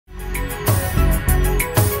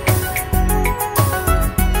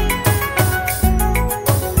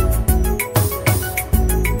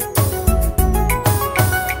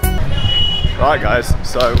Right guys,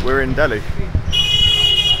 so we're in Delhi.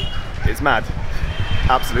 It's mad,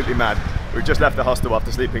 absolutely mad. We've just left the hostel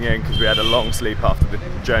after sleeping in because we had a long sleep after the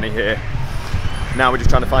journey here. Now we're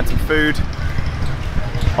just trying to find some food.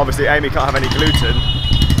 Obviously Amy can't have any gluten.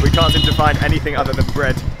 We can't seem to find anything other than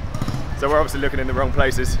bread. So we're obviously looking in the wrong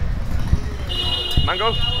places.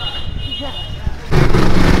 Mango? Yeah.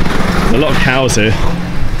 A lot of cows here.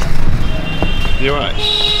 You alright?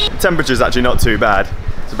 The temperature's actually not too bad.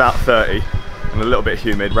 It's about 30 and a little bit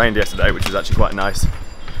humid. Rained yesterday, which was actually quite nice.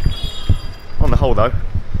 On the whole though,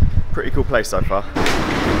 pretty cool place so far.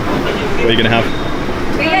 What are you gonna have?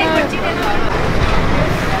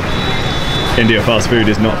 India fast food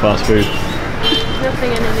is not fast food.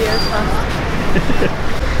 Nothing in India is fast.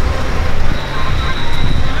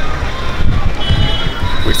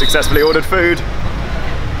 We successfully ordered food.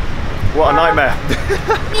 What a nightmare.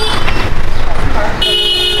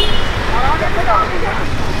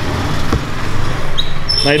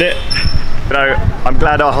 Made it. You know, I'm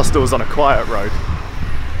glad our hostel's on a quiet road.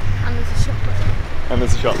 And there's a shop. And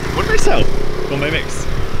there's a shop. What do they sell? Bombay mix?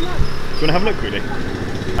 No. Do you want to have a look quickly?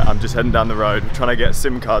 I'm just heading down the road, trying to get a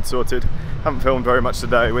SIM card sorted. Haven't filmed very much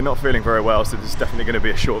today. We're not feeling very well, so this is definitely going to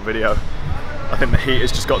be a short video. I think the heat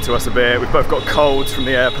has just got to us a bit. We've both got colds from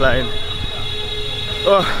the airplane.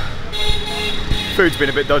 Oh, food's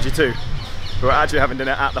been a bit dodgy too. But we're actually having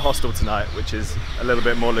dinner at the hostel tonight, which is a little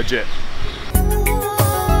bit more legit.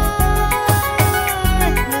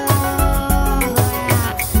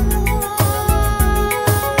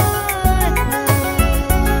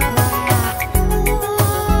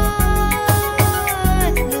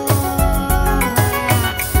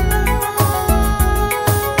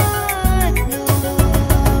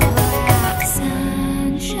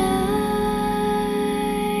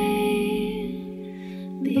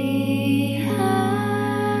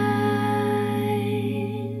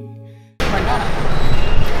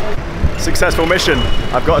 Successful mission.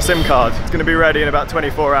 I've got a SIM card. It's going to be ready in about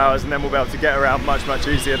 24 hours and then we'll be able to get around much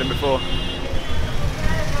easier than before.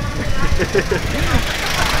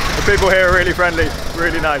 The people here are really friendly,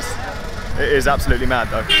 really nice. It is absolutely mad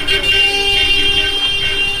though.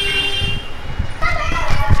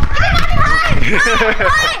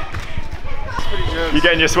 You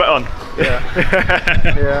getting your sweat on? Yeah.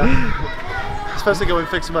 Yeah. Especially going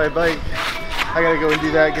fix my bike. I gotta go and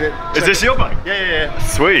do that, get it. Is this your bike? Yeah.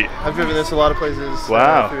 Sweet. I've driven this a lot of places through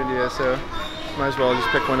India, so might as well just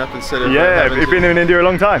pick one up instead of you've been in India a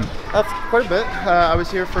long time? Quite a bit. I was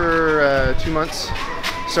here for 2 months,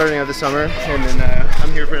 starting out the summer, and then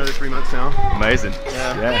I'm here for another 3 months now. Amazing.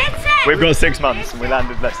 Yeah. We've got 6 months and we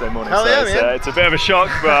landed yesterday morning, Hell so yeah, man. It's a bit of a shock,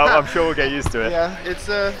 but I'm sure we'll get used to it. Yeah, it's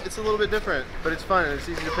a little bit different, but it's fun and it's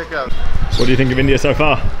easy to pick up. What do you think of India so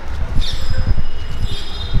far?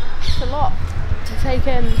 It's a lot to take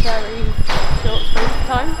in very short space of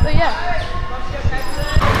time, but yeah.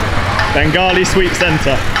 Bengali Sweet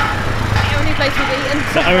Centre. The only place we've eaten.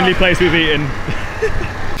 The only place we've eaten.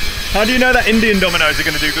 How do you know that Indian Domino's are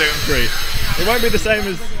going to do gluten-free? It won't be the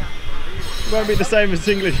same as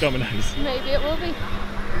English Domino's. Maybe it will be.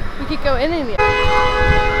 We could go in India.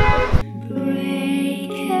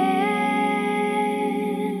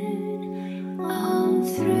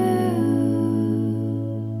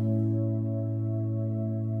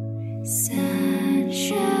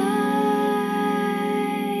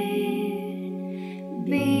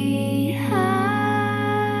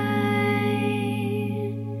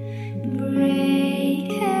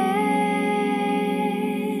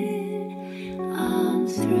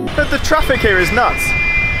 The traffic here is nuts.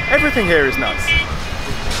 Everything here is nuts.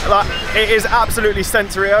 Like, it is absolutely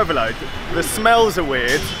sensory overload. The smells are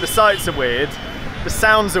weird, the sights are weird, the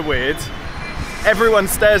sounds are weird. Everyone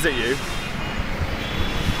stares at you.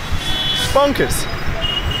 It's bonkers.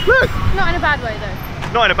 Look. Not in a bad way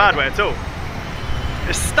though. Not in a bad way at all.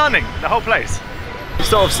 It's stunning, the whole place. We're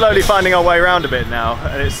sort of slowly finding our way around a bit now,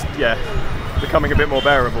 and it's, becoming a bit more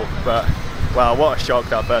bearable. But wow, what a shock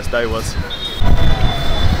that first day was.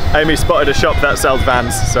 Amy spotted a shop that sells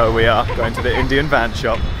vans, so we are going to the Indian van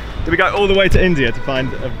shop. Did we go all the way to India to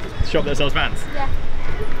find a shop that sells vans? Yeah.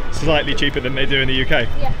 Slightly cheaper than they do in the UK?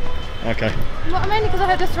 Yeah. Okay. Well, mainly because I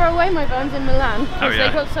had to throw away my vans in Milan because they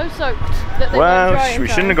got so soaked that they well, weren't dry we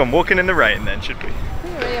shouldn't have gone walking in the rain then, should we? I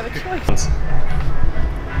think we really have a choice.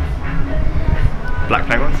 Black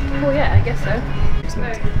flag ones? Well, yeah, I guess so.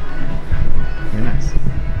 Excellent. Very nice.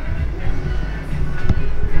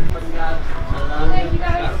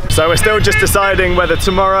 So we're still just deciding whether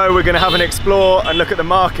tomorrow we're going to have an explore and look at the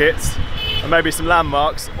markets and maybe some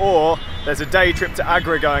landmarks, or there's a day trip to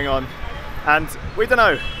Agra going on, and we don't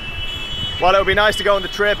know. While it'll be nice to go on the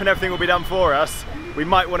trip and everything will be done for us, we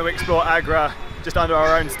might want to explore Agra just under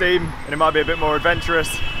our own steam, and it might be a bit more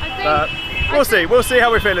adventurous. But we'll see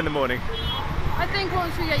how we feel in the morning. I think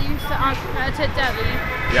once we get used to Delhi,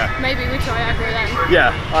 yeah, maybe we try Agra then.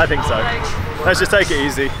 Yeah, I think so. Let's just take it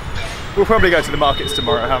easy. We'll probably go to the markets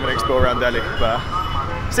tomorrow, have an explore around Delhi, but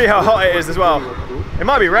see how hot it is as well. It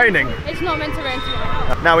might be raining. It's not meant to rain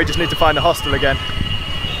tomorrow. Now we just need to find a hostel again.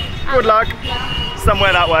 Good luck.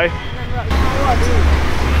 Somewhere that way.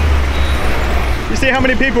 You see how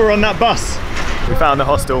many people were on that bus? We found the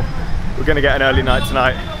hostel. We're going to get an early night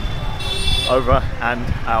tonight. Over and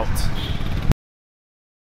out.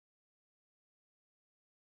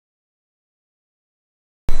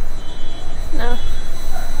 No.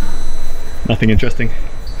 Nothing interesting.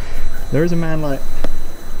 There is a man like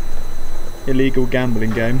illegal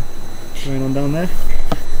gambling game going on down there.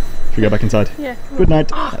 Should we go back inside? Yeah. Good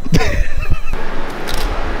night.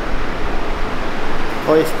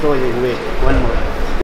 Oh, it's closing. Wait, one more.